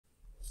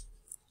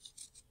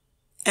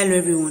Hello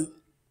everyone,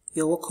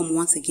 you're welcome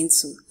once again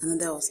to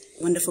another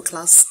wonderful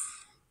class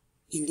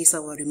in this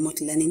our remote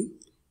learning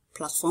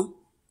platform.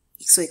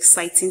 It's so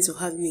exciting to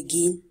have you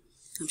again.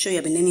 I'm sure you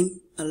have been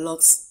learning a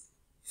lot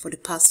for the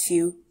past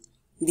few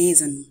days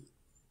and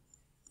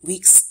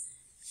weeks.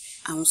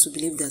 I also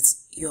believe that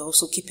you're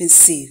also keeping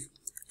safe.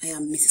 I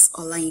am Mrs.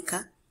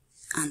 Olayinka,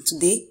 and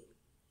today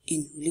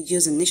in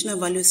Religious and National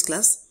Values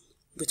class,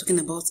 we're talking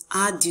about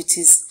our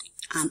duties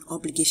and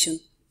obligation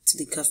to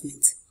the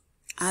government.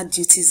 Our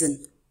duties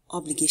and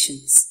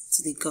obligations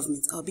to the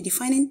government. I'll be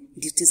defining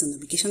duties and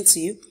obligations to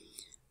you,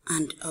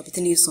 and I'll be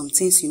telling you some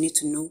things you need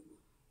to know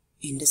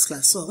in this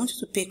class. So I want you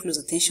to pay close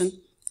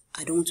attention.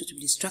 I don't want you to be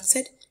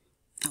distracted.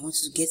 I want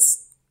you to get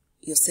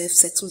yourself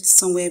settled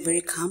somewhere very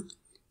calm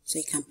so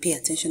you can pay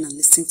attention and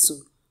listen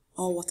to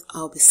all what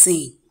I'll be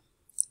saying.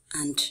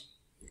 And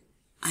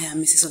I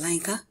am Mrs.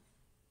 Olayinka.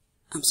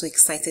 I'm so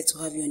excited to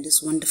have you on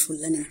this wonderful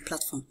learning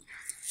platform.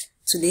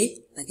 Today,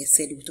 like I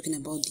said, we're talking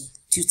about the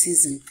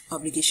duties and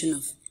obligation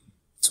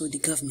to the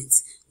government.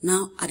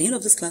 Now, at the end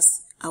of this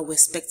class, I will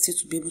expect you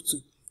to be able to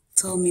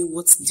tell me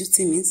what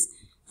duty means,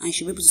 and you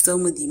should be able to tell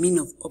me the meaning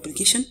of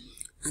obligation,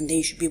 and then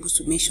you should be able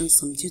to mention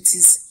some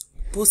duties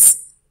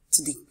both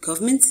to the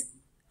government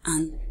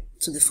and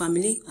to the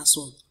family as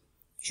well.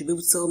 You should be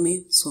able to tell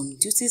me some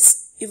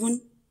duties even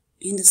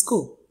in the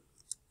school,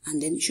 and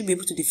then you should be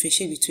able to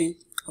differentiate between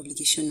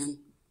obligation and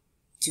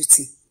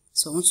duty.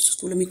 So I want you to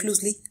follow me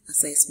closely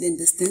as I explain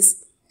these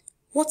things.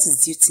 What is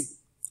duty?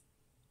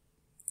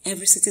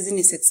 Every citizen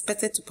is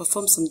expected to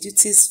perform some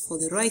duties for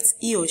the rights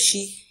he or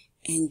she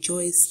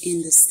enjoys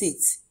in the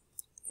state.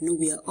 You know,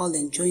 we are all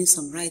enjoying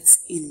some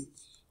rights in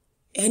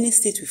any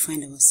state we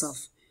find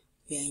ourselves.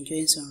 We are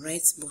enjoying some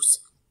rights, but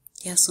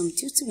there are some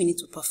duties we need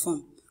to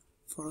perform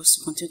for us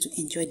to continue to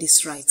enjoy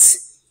these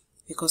rights.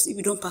 Because if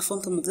we don't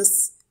perform some of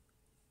these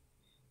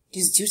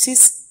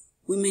duties,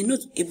 we may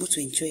not be able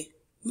to enjoy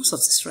most of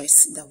these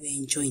rights that we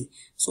are enjoying.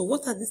 So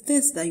what are the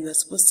things that you are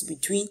supposed to be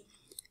doing,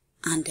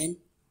 and then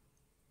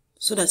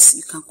so that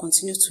you can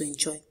continue to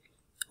enjoy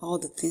all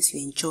the things you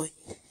enjoy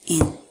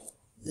in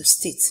the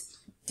state?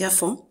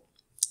 Therefore,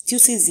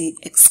 duty is the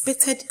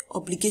expected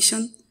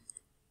obligation,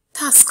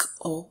 task,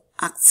 or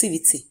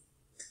activity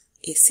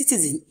a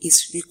citizen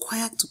is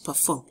required to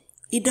perform,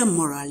 either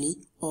morally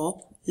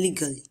or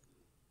legally.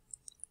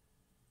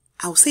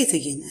 I'll say it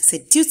again. I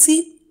said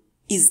duty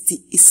is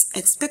the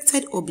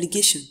expected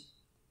obligation,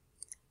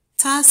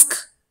 task,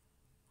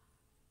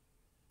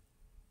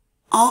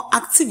 or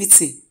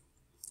activity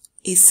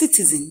a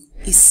citizen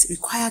is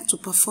required to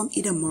perform,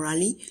 either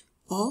morally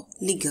or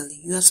legally.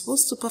 You are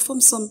supposed to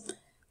perform some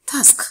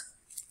task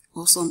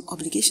or some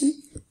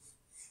obligation,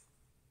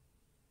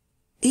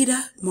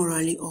 either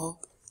morally or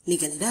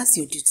legally. That's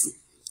your duty.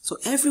 So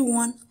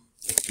everyone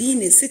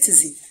being a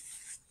citizen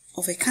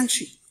of a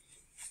country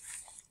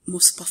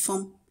must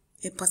perform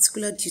a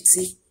particular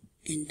duty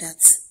in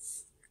that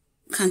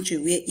country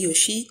where he or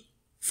she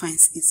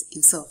finds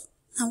himself.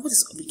 Now, what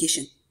is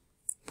obligation?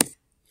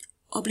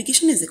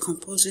 Obligation is a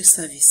compulsory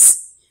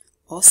service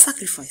or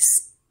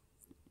sacrifice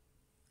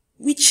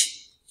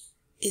which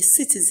a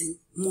citizen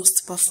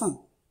must perform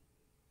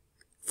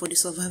for the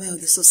survival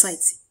of the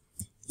society.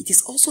 It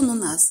is also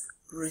known as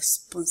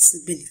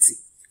responsibility.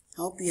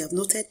 I hope you have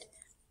noted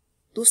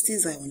those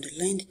things I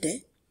underlined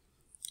there.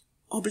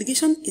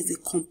 Obligation is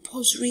a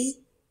compulsory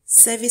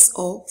service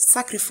or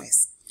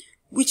sacrifice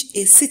which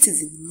a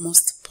citizen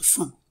must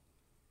perform.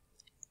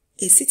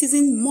 A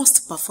citizen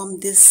must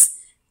perform these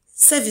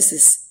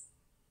services.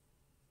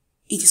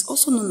 It is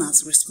also known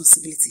as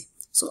responsibility.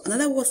 So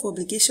another word for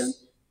obligation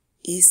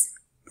is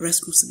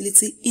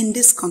responsibility in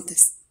this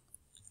context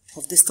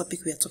of this topic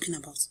we are talking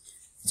about.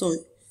 So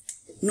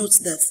note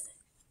that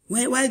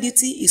while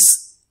duty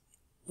is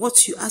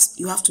what you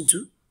have to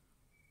do,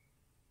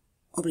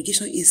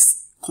 obligation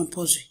is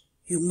compulsory.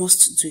 You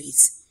must do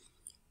it.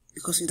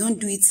 Because if you don't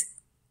do it,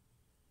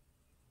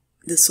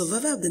 the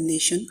survival of the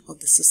nation,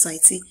 of the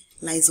society,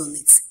 lies on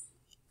it.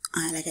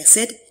 And like I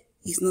said,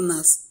 it's known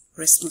as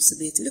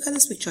responsibility. Look at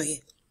this picture here.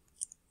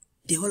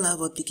 They all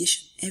have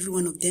obligation. Every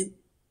one of them,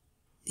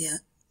 they are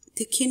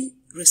taking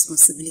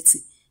responsibility.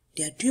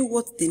 They are doing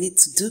what they need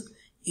to do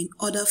in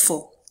order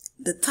for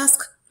the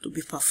task to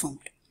be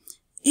performed.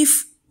 If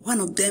one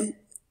of them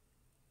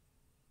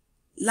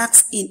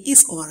lacks in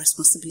his or her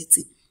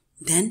responsibility,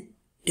 then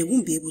they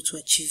won't be able to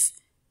achieve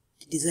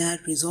the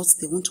desired results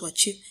they want to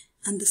achieve,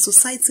 and the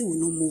society will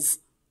not move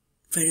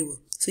very well.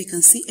 So you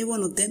can see every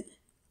one of them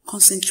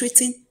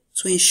concentrating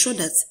to ensure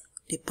that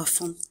they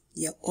perform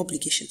their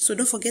obligation. So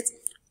don't forget,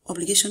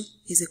 obligation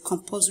is a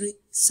compulsory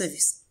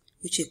service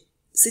which a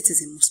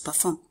citizen must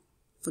perform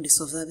for the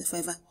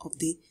survival of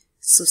the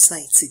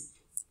society.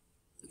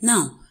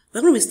 Now,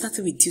 we're going to be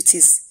starting with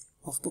duties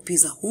of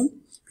pupils at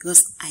home,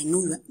 because I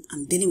know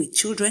I'm dealing with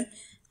children,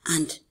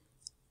 and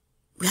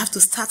we have to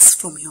start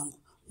from young.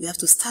 We have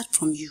to start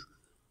from you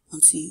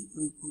until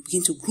we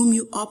begin to groom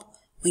you up.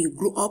 When you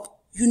grow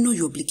up, you know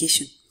your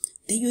obligation.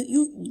 Then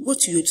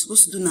what you're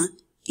supposed to do now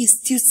is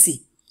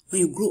duty. When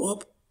you grow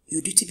up,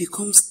 your duty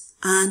becomes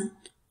an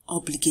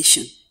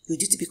obligation. your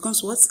duty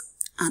becomes what?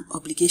 An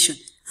obligation.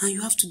 And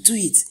you have to do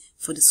it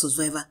for the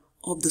survivor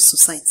of the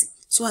society.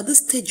 So at this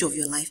stage of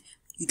your life,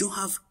 you don't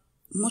have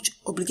much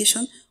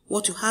obligation.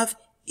 What you have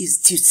is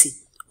duty.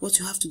 What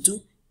you have to do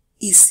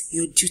is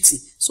your duty.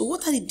 So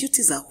what are the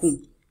duties at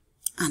home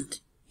and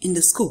in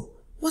the school?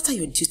 What are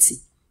your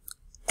duties?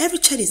 Every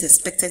child is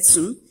expected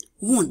to,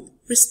 1,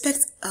 respect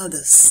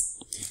elders.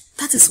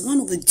 That is one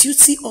of the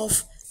duty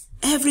of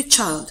every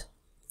child.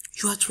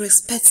 You have to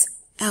respect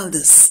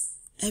elders.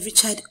 Every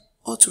child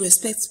ought to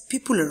respect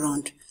people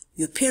around.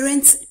 Your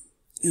parents,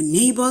 your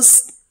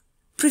neighbors,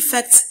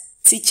 prefects,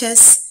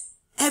 teachers,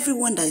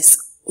 everyone that is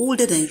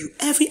older than you,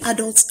 every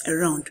adult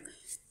around.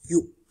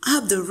 You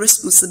have the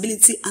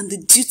responsibility and the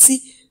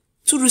duty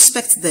to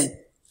respect them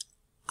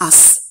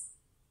as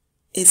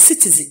a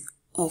citizen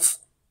of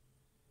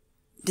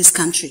this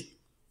country.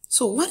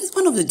 So what is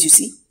one of the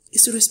duty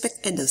is to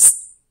respect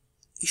elders.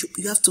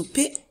 You have to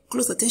pay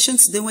close attention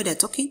to them when they're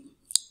talking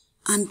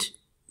and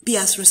be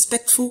as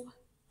respectful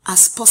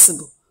as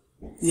possible.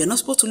 You are not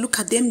supposed to look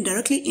at them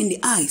directly in the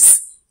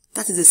eyes.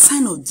 That is a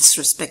sign of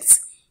disrespect.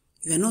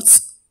 You are not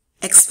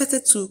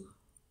expected to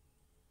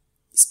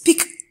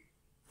speak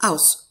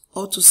out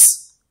or to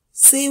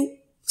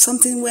say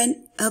something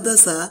when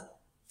others are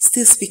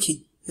still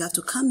speaking. You have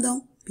to calm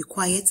down, be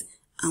quiet,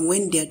 and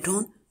when they are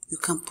done, you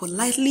can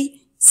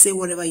politely say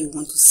whatever you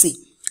want to say.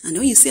 And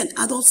when you see an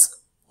adult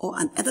or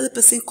an elderly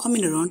person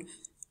coming around,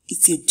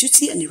 it's your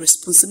duty and your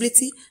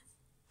responsibility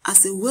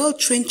as a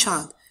well-trained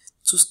child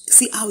to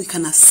see how you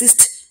can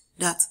assist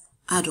that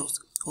adult.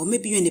 Or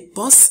maybe you're in a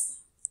bus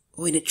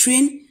or in a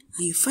train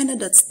and you find out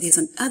that there's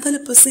an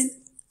elderly person,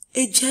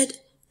 aged,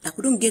 that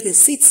couldn't get a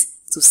seat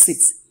to sit.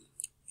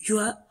 You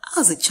are,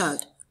 as a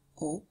child,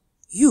 or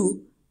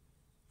you,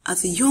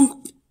 as a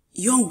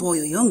young boy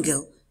or young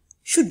girl,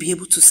 should be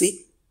able to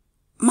say,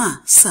 "Ma,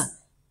 sir,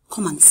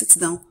 come and sit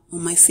down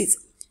on my seat."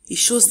 It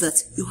shows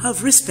that you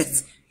have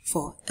respect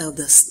for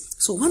elders.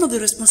 So one of the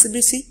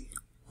responsibility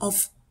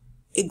of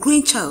a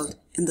growing child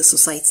in the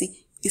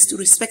society is to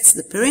respect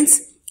the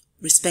parents,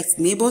 respect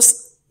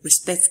neighbors,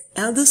 respect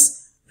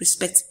elders,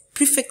 respect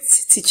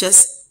prefects,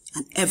 teachers,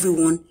 and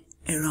everyone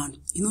around.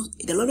 You know,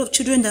 there are a lot of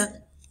children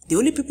that the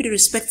only people they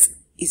respect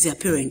is their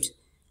parent.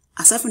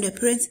 Aside from their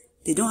parents,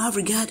 they don't have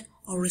regard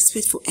or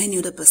respect for any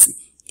other person.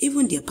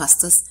 Even their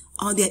pastors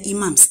or their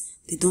imams,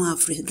 they don't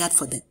have regard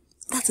for them.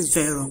 That is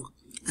very wrong.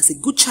 As a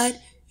good child,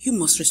 you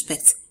must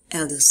respect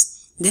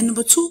elders. Then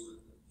number 2,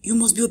 you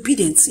must be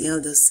obedient to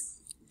elders.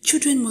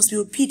 Children must be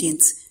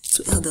obedient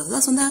to elders.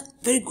 That's another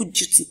very good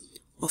duty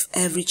of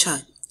every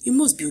child. You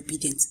must be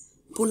obedient.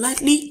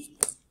 Politely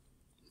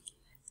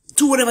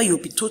do whatever you'll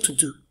be told to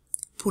do.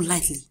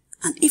 Politely.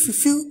 And if you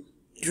feel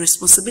the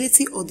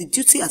responsibility or the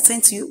duty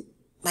assigned to you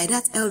by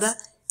that elder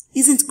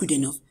isn't good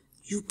enough,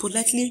 you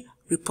politely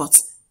report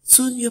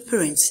to your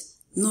parents,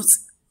 not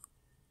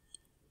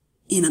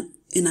in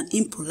an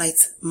impolite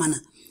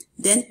manner.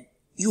 Then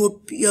you're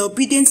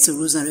obedient to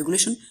rules and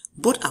regulations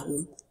both at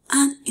home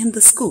and in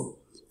the school.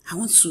 I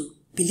want to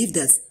believe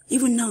that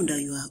even now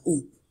that you are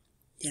home,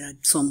 there are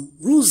some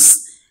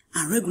rules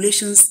and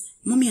regulations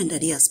mommy and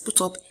daddy has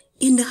put up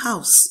in the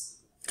house.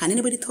 Can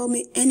anybody tell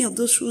me any of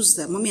those rules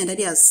that mommy and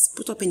daddy has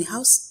put up in the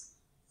house?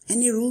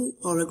 Any rule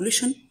or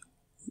regulation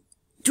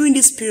during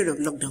this period of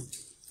lockdown?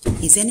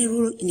 Is there any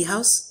rule in the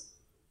house?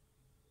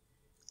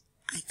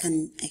 I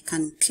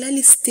can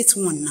clearly state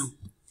one now.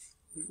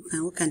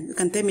 You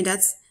can tell me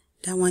that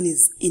one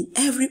is in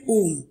every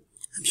home.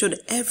 I'm sure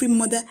that every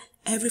mother,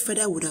 every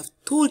father would have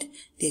told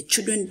their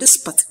children this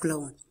particular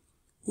one.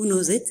 Who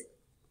knows it?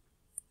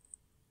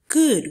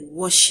 Good.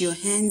 Wash your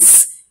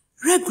hands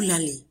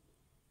regularly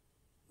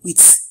with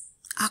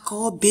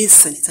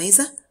alcohol-based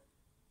sanitizer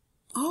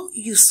or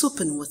use soap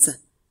and water.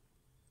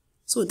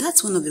 So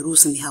that's one of the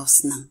rules in the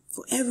house now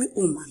for every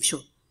home, I'm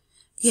sure.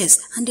 Yes,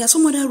 and there are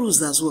some other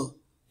rules as well.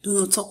 Do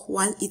not talk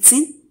while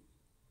eating.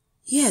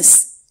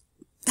 Yes,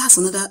 that's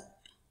another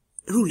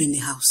rule in the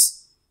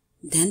house.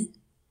 Then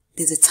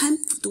there's a time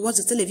to watch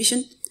the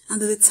television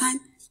and there's a time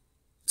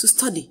to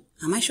study.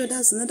 Am I sure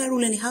that's another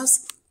rule in the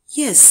house?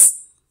 Yes.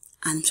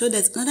 I'm sure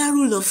there's another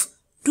rule of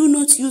do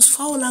not use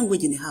foul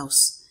language in the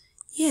house.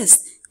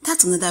 Yes,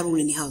 that's another rule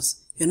in the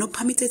house. You're not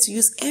permitted to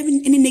use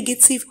any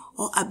negative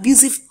or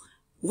abusive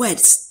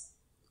words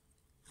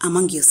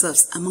among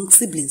yourselves, among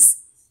siblings.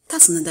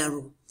 That's another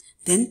rule.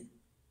 Then,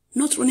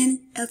 not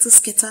running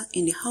helter-skelter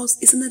in the house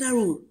is another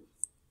rule.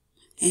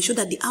 Ensure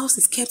that the house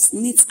is kept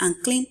neat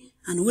and clean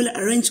and well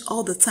arranged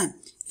all the time.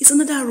 It's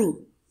another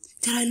rule.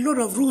 There are a lot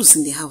of rules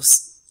in the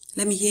house.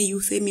 Let me hear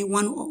you say me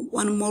one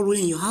more rule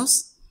in your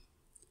house.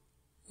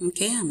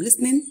 Okay, I'm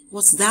listening.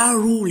 What's that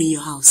rule in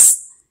your house?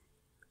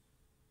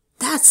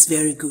 That's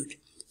very good.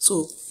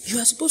 So, you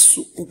are supposed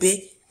to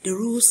obey the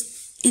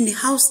rules in the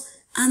house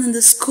and in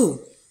the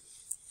school.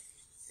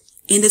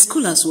 In the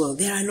school as well,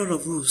 there are a lot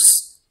of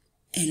rules.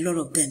 A lot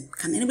of them.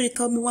 Can anybody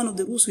tell me one of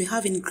the rules we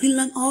have in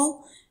Greenland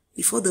all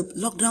before the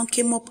lockdown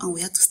came up and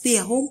we had to stay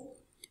at home?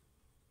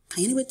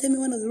 Can anybody tell me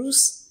one of the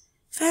rules?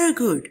 Very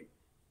good.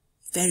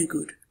 Very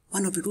good.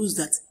 One of the rules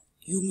that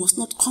you must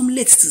not come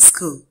late to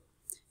school.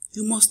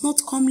 You must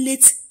not come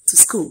late to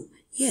school.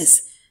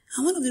 Yes.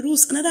 And one of the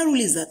rules, another rule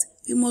is that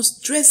you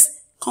must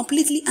dress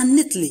completely and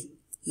neatly.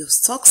 Your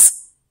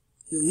socks,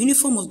 your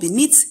uniform must be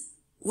neat,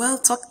 well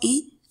tucked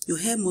in. Your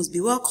hair must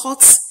be well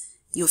cut.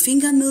 Your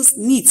fingernails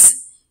neat.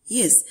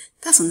 Yes,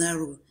 that's another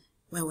rule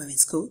while we're in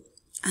school.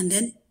 And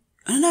then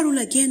another rule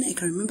again I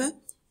can remember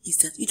is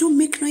that you don't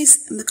make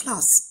noise in the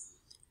class.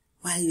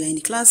 While you are in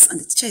the class and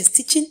the teacher is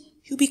teaching,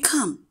 you be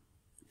calm.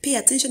 Pay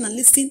attention and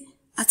listen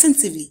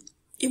attentively.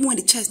 Even when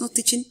the teacher is not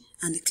teaching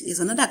and there's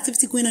another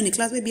activity going on in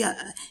class, maybe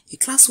a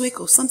classwork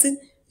or something,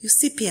 you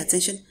still pay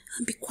attention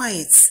and be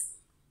quiet.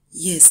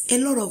 Yes, a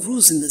lot of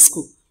rules in the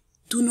school.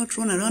 Do not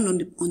run around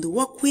on the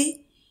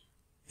walkway.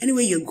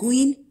 Anywhere you're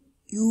going,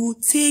 you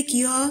take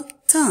your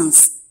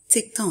turns.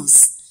 Take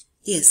turns.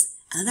 Yes,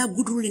 another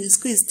good rule in the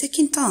school is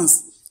taking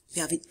turns.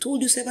 We have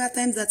told you several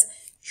times that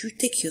you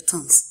take your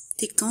turns.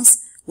 Take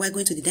turns while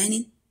going to the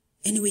dining.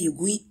 Anywhere you're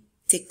going,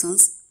 take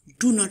turns.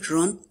 Do not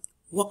run.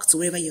 Walk to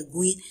wherever you're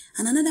going.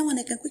 And another one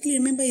I can quickly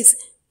remember is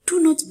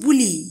do not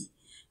bully.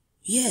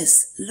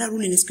 Yes, another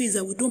rule in the school is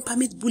that we don't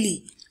permit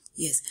bully.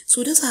 Yes,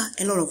 so those are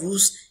a lot of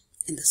rules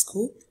in the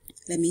school.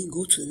 Let me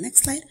go to the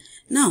next slide.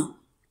 Now,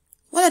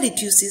 what are the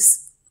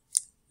duties?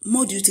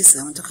 More duties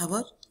I want to talk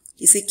about.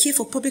 It's a care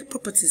for public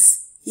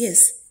properties.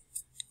 Yes,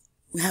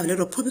 we have a lot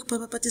of public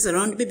properties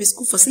around, maybe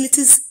school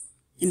facilities.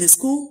 In the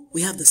school,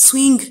 we have the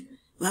swing,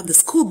 we have the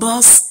school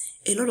bus.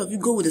 A lot of you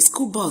go with the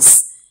school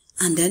bus.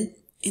 And then,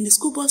 in the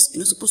school bus,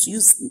 you're not supposed to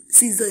use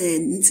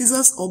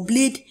scissors or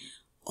blade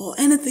or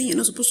anything. You're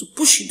not supposed to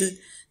push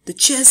the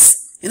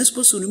chairs. You're not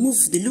supposed to remove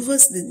the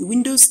louvers, the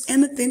windows,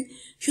 anything.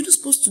 You're not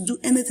supposed to do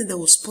anything that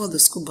will spoil the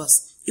school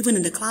bus. Even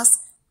in the class,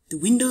 the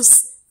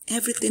windows,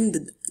 everything,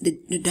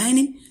 the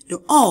dining,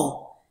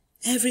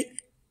 every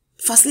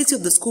facility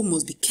of the school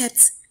must be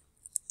kept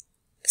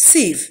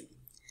safe.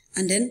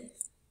 And then,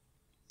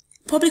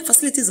 public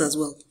facilities as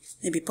well.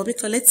 Maybe public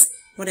toilets,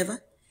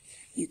 whatever.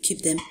 You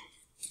keep them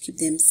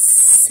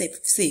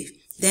safe.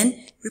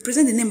 Then,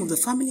 represent the name of the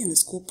family and the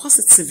school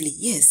positively.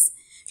 Yes,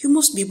 you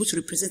must be able to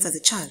represent as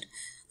a child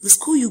the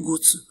school you go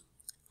to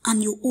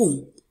and your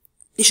home.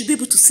 They should be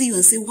able to see you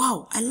and say,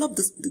 wow, I love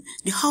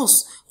the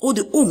house or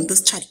the home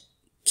this child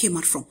came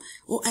out from.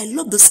 Or I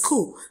love the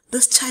school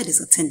this child is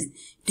attending.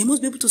 They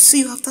must be able to see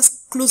you after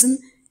closing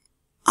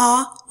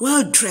hour,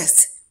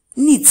 well-dressed,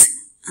 neat,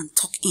 and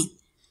tucked in.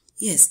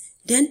 Yes,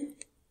 then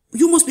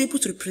you must be able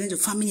to represent your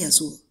family as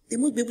well. They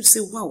must be able to say,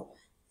 wow,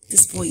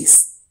 this boy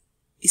is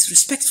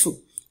respectful.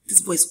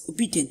 This boy is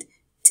obedient.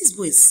 This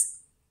boy is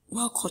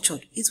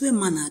well-cultured. He's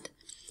well-mannered.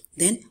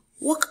 Then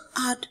work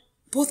hard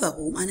both at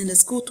home and in the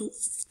school too.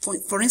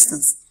 For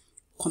instance,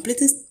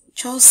 completing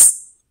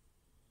chores,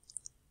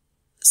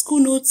 school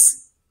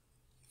notes,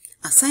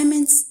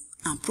 assignments,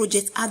 and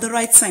projects at the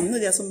right time. You know,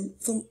 there are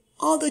some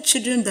other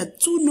children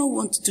that do not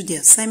want to do their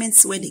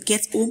assignments when they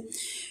get home.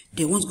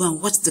 They want to go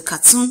and watch the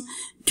cartoon.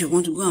 They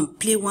want to go and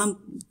play one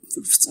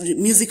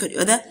music or the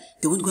other.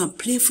 They want to go and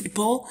play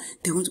football.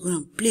 They want to go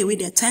and play away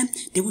their time.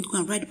 They want to go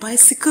and ride a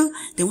bicycle.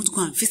 They want to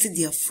go and visit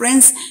their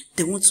friends.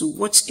 They want to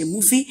watch a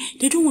movie.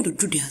 They don't want to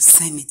do their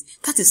assignment.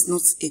 That is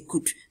not a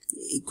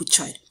good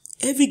child.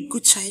 Every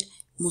good child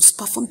must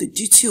perform the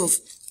duty of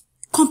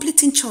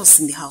completing chores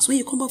in the house. When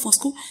you come back from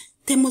school,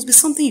 there must be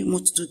something you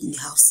want to do in the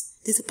house.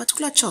 There's a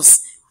particular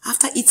chores.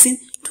 After eating,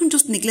 don't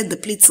just neglect the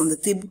plates on the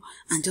table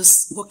and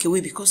just walk away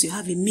because you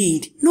have a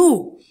maid.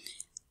 No.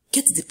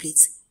 Get the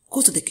plates,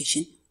 go to the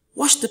kitchen,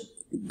 wash the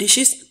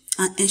dishes,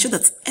 and ensure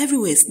that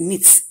everywhere is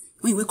neat.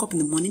 When you wake up in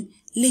the morning,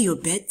 lay your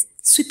bed,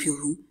 sweep your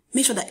room,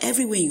 make sure that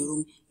everywhere in your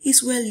room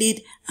is well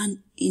laid and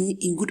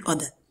in good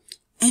order.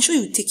 Ensure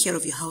you take care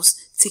of your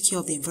house, take care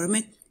of the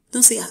environment.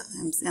 Don't say,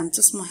 I'm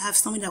just going to have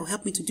somebody that will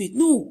help me to do it.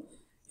 No,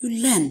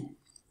 you learn.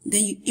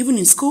 Then even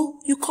in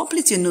school, you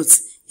complete your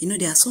notes. You know,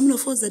 there are some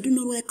of us that do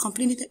not like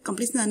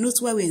completing our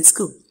notes while we're in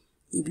school.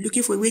 You'll be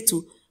looking for a way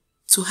to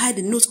hide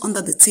the notes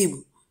under the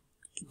table.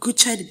 A good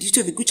child, the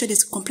duty of a good child is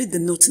to complete the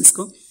notes in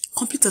school.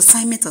 Complete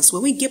assignment as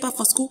well. When you get back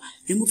from school,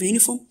 remove your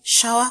uniform,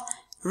 shower,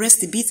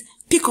 rest a bit,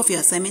 pick up your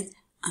assignment,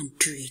 and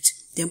do it.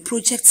 Then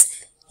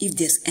projects, if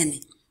there's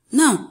any.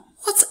 Now,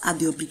 what are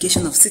the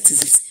obligations of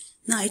citizens?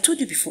 Now, I told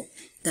you before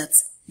that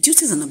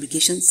duties and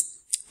obligations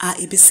are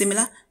a bit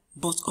similar,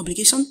 but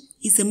obligation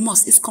is a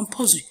must, it's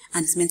compulsory,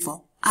 and it's meant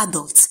for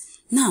adults.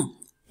 Now,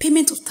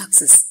 payment of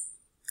taxes.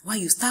 While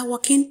you start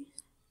working,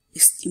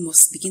 you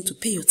must begin to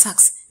pay your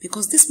tax,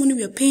 because this money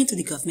we are paying to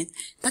the government,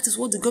 that is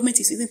what the government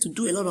is using to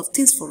do a lot of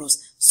things for us.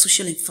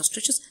 Social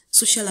infrastructures,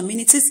 social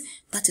amenities,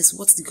 that is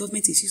what the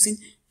government is using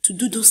to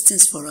do those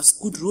things for us.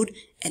 Good road,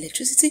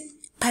 electricity,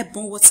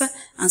 pipe-borne water,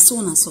 and so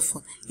on and so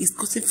forth. It's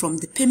gotten from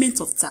the payment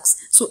of tax.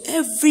 So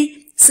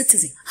every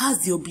citizen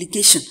has the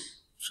obligation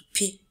to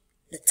pay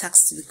the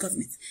tax to the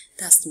government.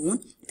 That's the one.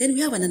 Then we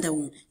have another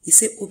one. It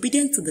says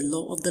obedient to the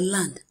law of the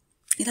land,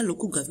 either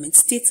local government,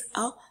 state,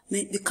 or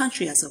the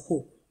country as a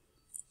whole.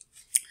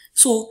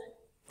 So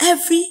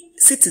every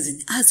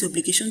citizen has the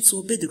obligation to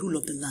obey the rule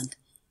of the land.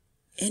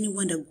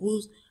 Anyone that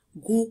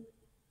go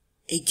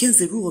against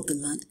the rule of the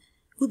land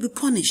will be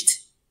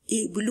punished.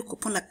 he will look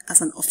upon like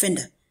as an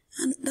offender,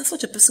 and that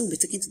such a person will be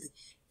taken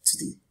to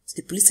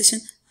the police station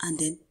and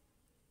then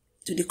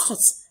to the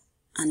courts,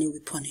 and he will be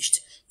punished.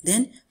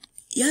 Then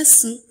he has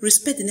to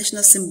respect the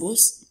national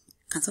symbols.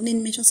 Can somebody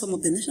mention some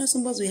of the national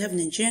symbols we have in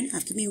Nigeria?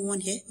 I've given you one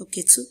here.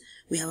 Okay, two.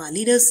 We have our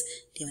leaders.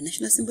 They have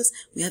national symbols.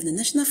 We have the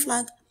national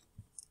flag,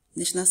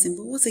 national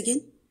symbol. Once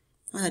again,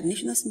 what are the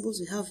national symbols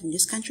we have in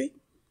this country?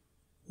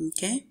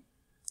 Okay,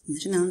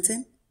 national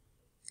anthem,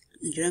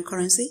 Nigerian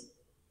currency.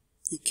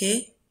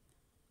 Okay,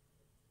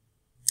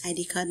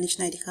 ID card,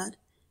 national ID card.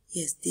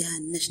 Yes, they are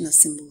national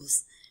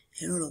symbols.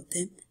 And all of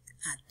them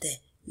are there.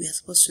 We are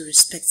supposed to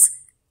respect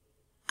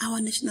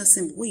our national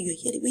symbol. When you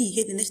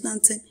hear the national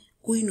anthem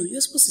going on,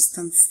 you're supposed to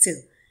stand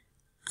still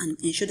and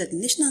ensure that the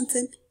national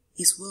anthem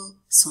is well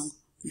sung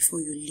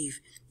before you leave.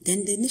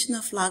 Then the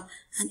national flag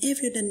and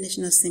every other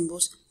national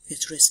symbols, we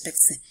have to respect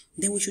them.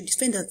 Then we should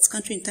defend our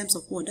country in times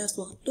of war. That's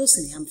for those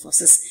in the armed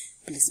forces,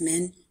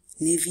 policemen,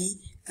 navy,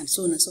 and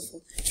so on and so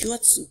forth. You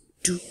have to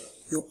do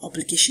your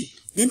obligation.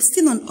 Then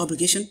still on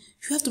obligation,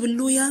 you have to be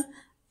loyal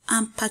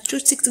and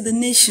patriotic to the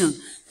nation.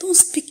 Don't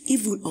speak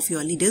evil of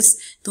your leaders.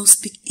 Don't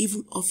speak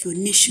evil of your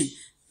nation.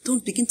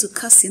 Don't begin to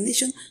curse your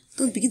nation.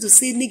 Don't begin to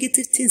say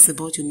negative things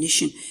about your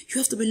nation. You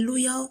have to be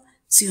loyal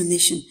to your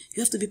nation.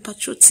 You have to be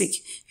patriotic.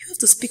 You have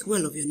to speak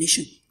well of your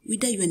nation.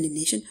 Whether you are in the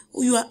nation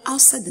or you are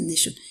outside the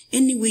nation,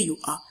 anywhere you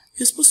are,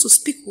 you're supposed to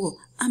speak well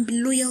and be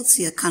loyal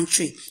to your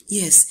country.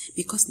 Yes,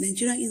 because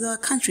Nigeria is our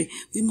country.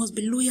 We must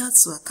be loyal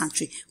to our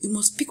country. We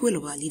must speak well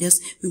of our leaders.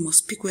 We must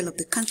speak well of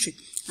the country.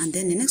 And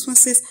then the next one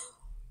says,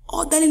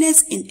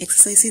 orderliness in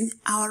exercising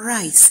our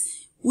rights.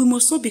 We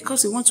must not,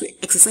 because we want to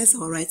exercise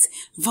our rights,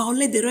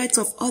 violate the rights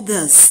of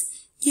others.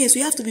 Yes,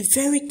 we have to be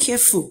very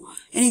careful.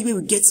 Anywhere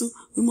we get to,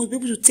 we must be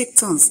able to take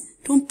turns.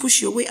 Don't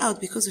push your way out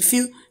because you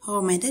feel,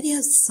 oh, my daddy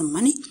has some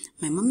money,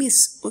 my mommy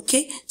is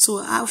okay, so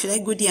how should I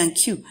go there and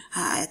queue?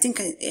 I think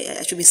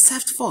I should be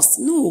served first.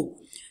 No,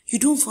 you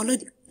don't follow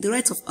the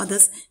rights of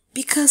others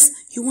because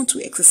you want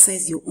to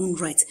exercise your own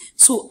rights.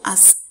 So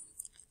as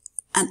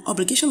an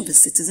obligation of a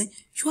citizen,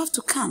 you have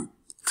to calm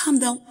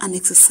down and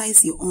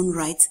exercise your own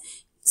rights.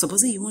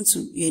 Supposing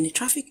you're in the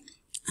traffic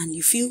and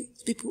you feel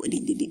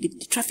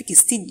the traffic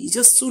is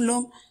just too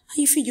long, and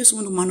you feel you just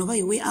want to maneuver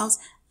your way out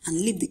and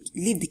leave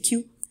the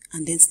queue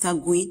and then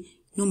start going,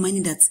 no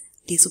minding that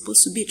there's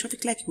supposed to be a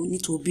traffic light you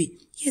need to obey.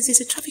 Yes,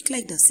 there's a traffic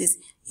light that says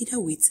either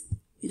wait,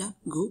 either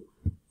go,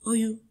 or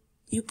you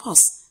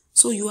pause.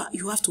 So you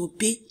have to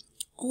obey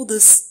all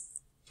those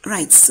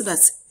rights so that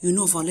you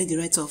don't violate the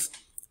rights of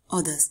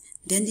others.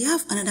 Then they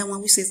have another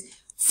one which says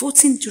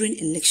voting during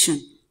election.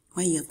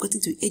 When you have gotten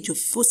to the age of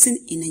voting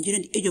in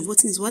Nigeria, the age of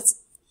voting is what?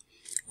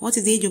 What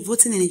is the age of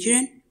voting in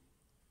Nigeria?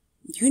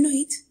 Do you know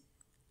it?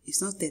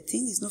 It's not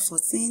 13, it's not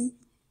 14.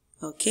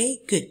 Okay,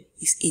 good.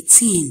 It's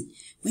 18.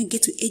 When you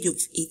get to the age of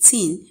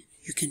 18,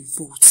 you can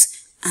vote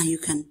and you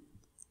can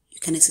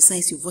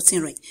exercise your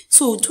voting right.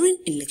 So during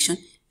election,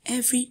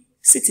 every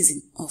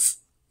citizen of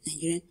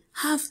Nigeria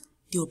have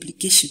the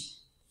obligation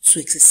to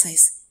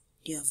exercise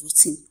their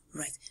voting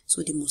right.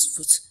 So they must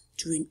vote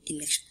during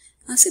election.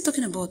 And still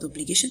talking about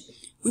obligation,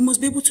 we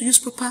must be able to use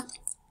properly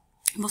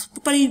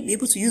be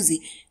able to use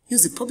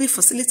the public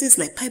facilities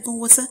like pipe and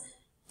water,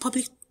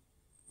 public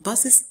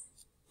buses,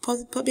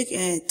 public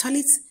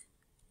toilets,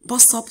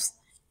 bus stops,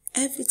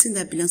 everything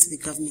that belongs to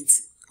the government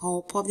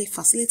or public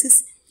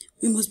facilities.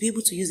 We must be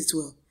able to use it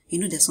well. You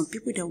know, there's some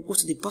people that will go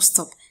to the bus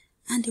stop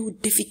and they will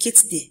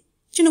defecate there.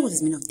 Do you know what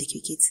is meaning of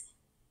defecate?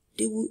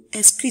 They will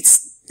excrete,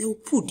 they will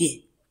poo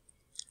there.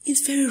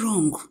 It's very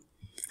wrong.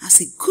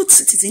 As a good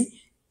citizen,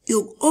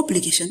 your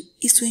obligation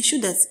is to ensure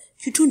that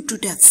you don't do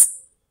that.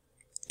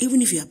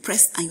 Even if you are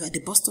pressed and you are at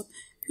the bus stop,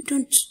 you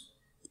don't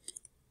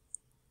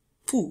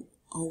poo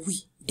or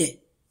wee there.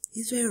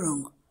 It's very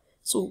wrong.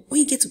 So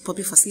when you get to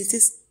public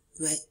facilities,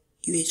 you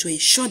are to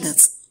ensure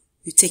that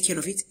you take care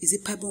of it. Is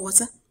it pipe and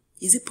water?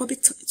 Is it public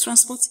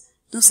transport?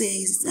 Don't say,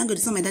 it's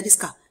not my daddy's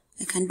car.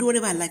 I can do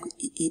whatever I like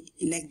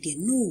there.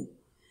 No.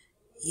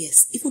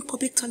 Yes, even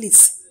public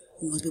toilets,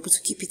 you must be able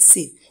to keep it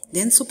safe.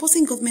 Then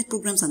supporting government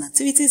programs and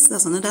activities,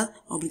 that's another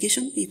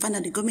obligation. You find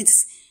that the government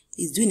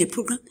is doing a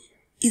program,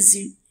 is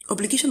the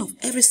obligation of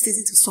every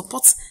citizen to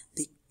support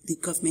the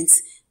government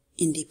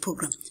in the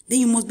program.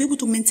 Then you must be able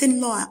to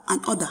maintain law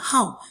and order.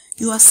 How?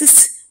 You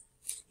assist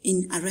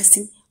in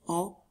arresting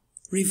or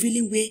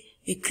revealing where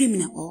a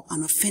criminal or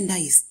an offender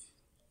is.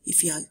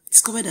 If you have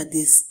discovered that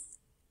there's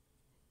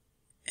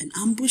an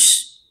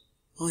ambush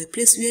or a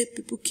place where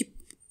people keep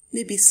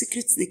maybe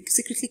they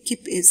secretly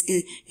keep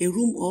a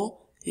room or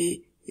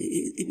a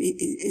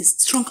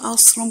strong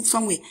house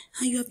somewhere,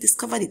 and you have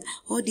discovered it,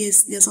 or there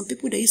are some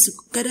people that used to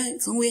gather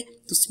somewhere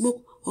to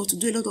smoke or to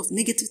do a lot of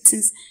negative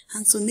things,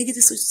 and so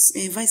negative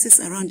vices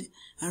around,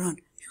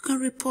 you can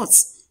report.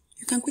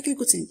 You can quickly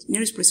go to the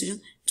nearest police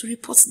station to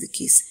report the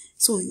case.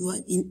 So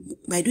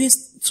by doing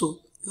so,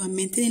 you are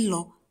maintaining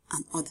law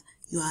and order.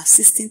 You are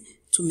assisting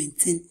to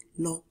maintain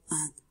law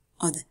and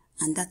order,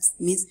 and that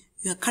means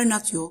you are carrying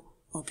out your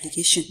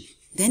obligation.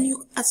 Then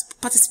you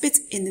participate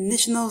in the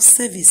national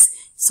service.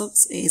 So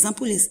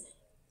example is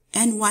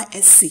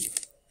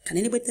NYSC. Can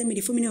anybody tell me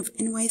the full meaning of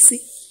NYSC?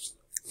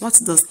 What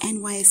does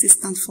NYSC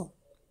stand for?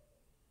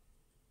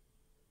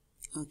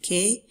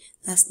 Okay,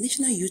 that's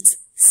National Youth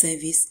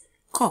Service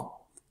Corps.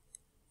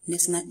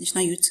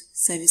 National Youth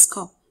Service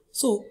Corps.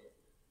 So,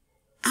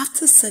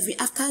 after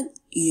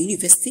your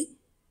university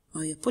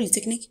or your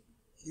polytechnic,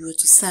 you are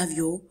to serve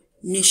your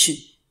nation.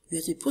 You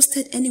are to be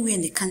posted anywhere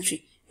in the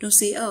country. Don't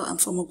say, oh, I'm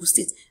from Ogun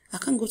State. I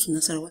can't go to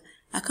Nasarawa.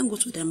 I can't go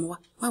to Adamawa.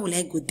 Why will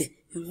I go there?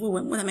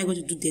 What am I going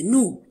to do there?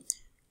 No.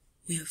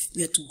 We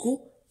have to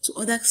go to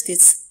other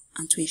states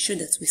and to ensure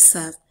that we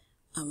serve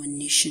our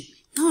nation.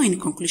 Now, in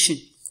conclusion,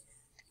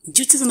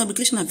 duties and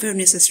obligations are very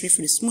necessary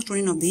for the smooth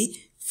running of the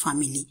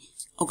family,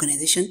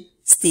 organization,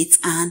 state,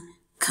 and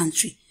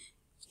country.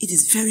 It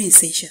is very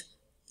essential.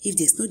 If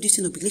there's no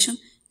duty and obligation,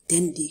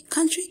 then the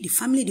country, the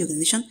family, the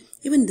organization,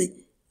 even the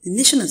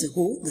nation as a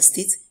whole, the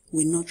state,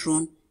 will not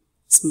run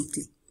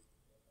smoothly.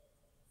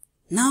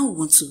 Now, we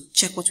want to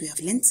check what we have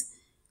learnt.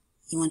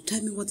 You want to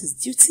tell me what is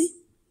duty?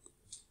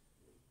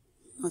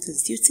 What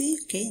is duty?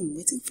 Okay, I'm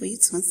waiting for you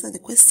to answer the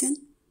question.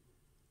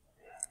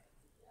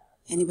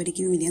 Anybody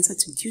giving me the answer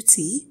to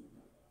duty?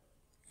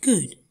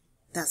 Good.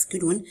 That's a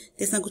good one.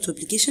 Let's now go to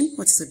obligation.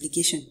 What is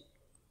obligation?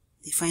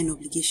 Define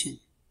obligation.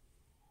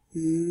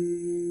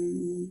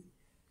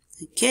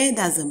 Okay,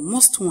 that's the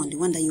most one, the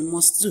one that you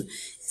must do.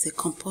 It's a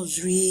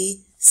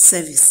compulsory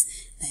service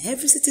that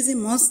every citizen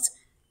must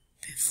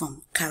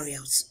perform, carry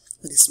out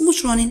for the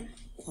smooth running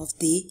of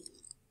the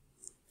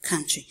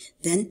country.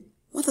 Then,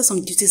 what are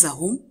some duties at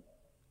home?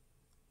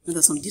 What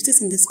are some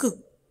duties in the school?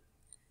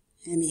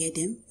 Let me hear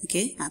them.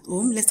 Okay, at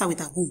home. Let's start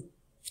with at home.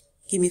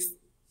 Give me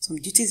some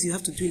duties you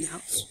have to do in the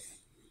house.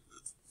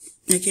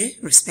 Okay,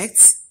 respect,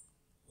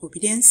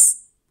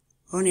 obedience,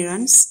 run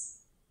errands.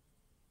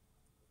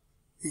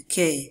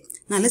 Okay,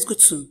 now let's go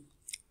to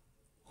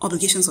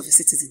obligations of a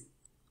citizen.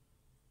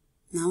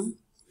 Now,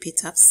 pay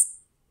tax.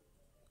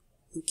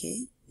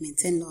 Okay,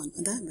 maintain law and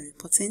order by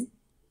reporting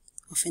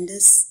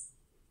offenders.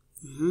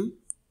 And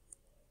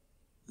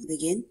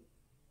again,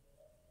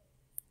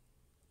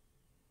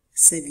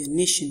 serve your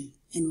nation,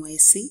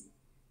 NYSC.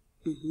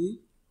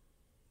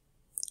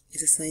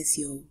 Exercise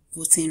your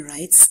voting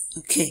rights.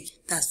 Okay,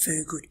 that's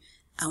very good.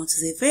 I want to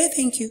say very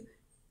thank you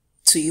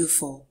to you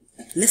for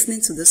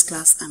listening to this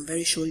class. I'm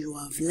very sure you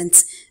have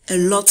learnt a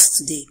lot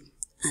today.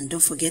 And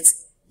don't forget,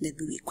 there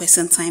will be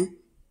question time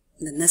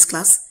in the next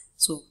class.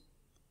 So,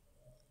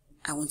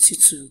 I want you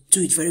to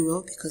do it very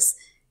well because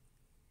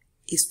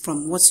it's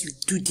from what you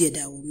do there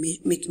that will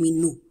make me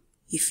know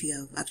if you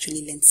have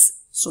actually learnt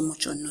so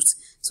much or not.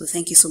 So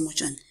thank you so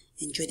much and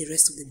enjoy the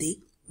rest of the day.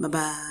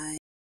 Bye-bye.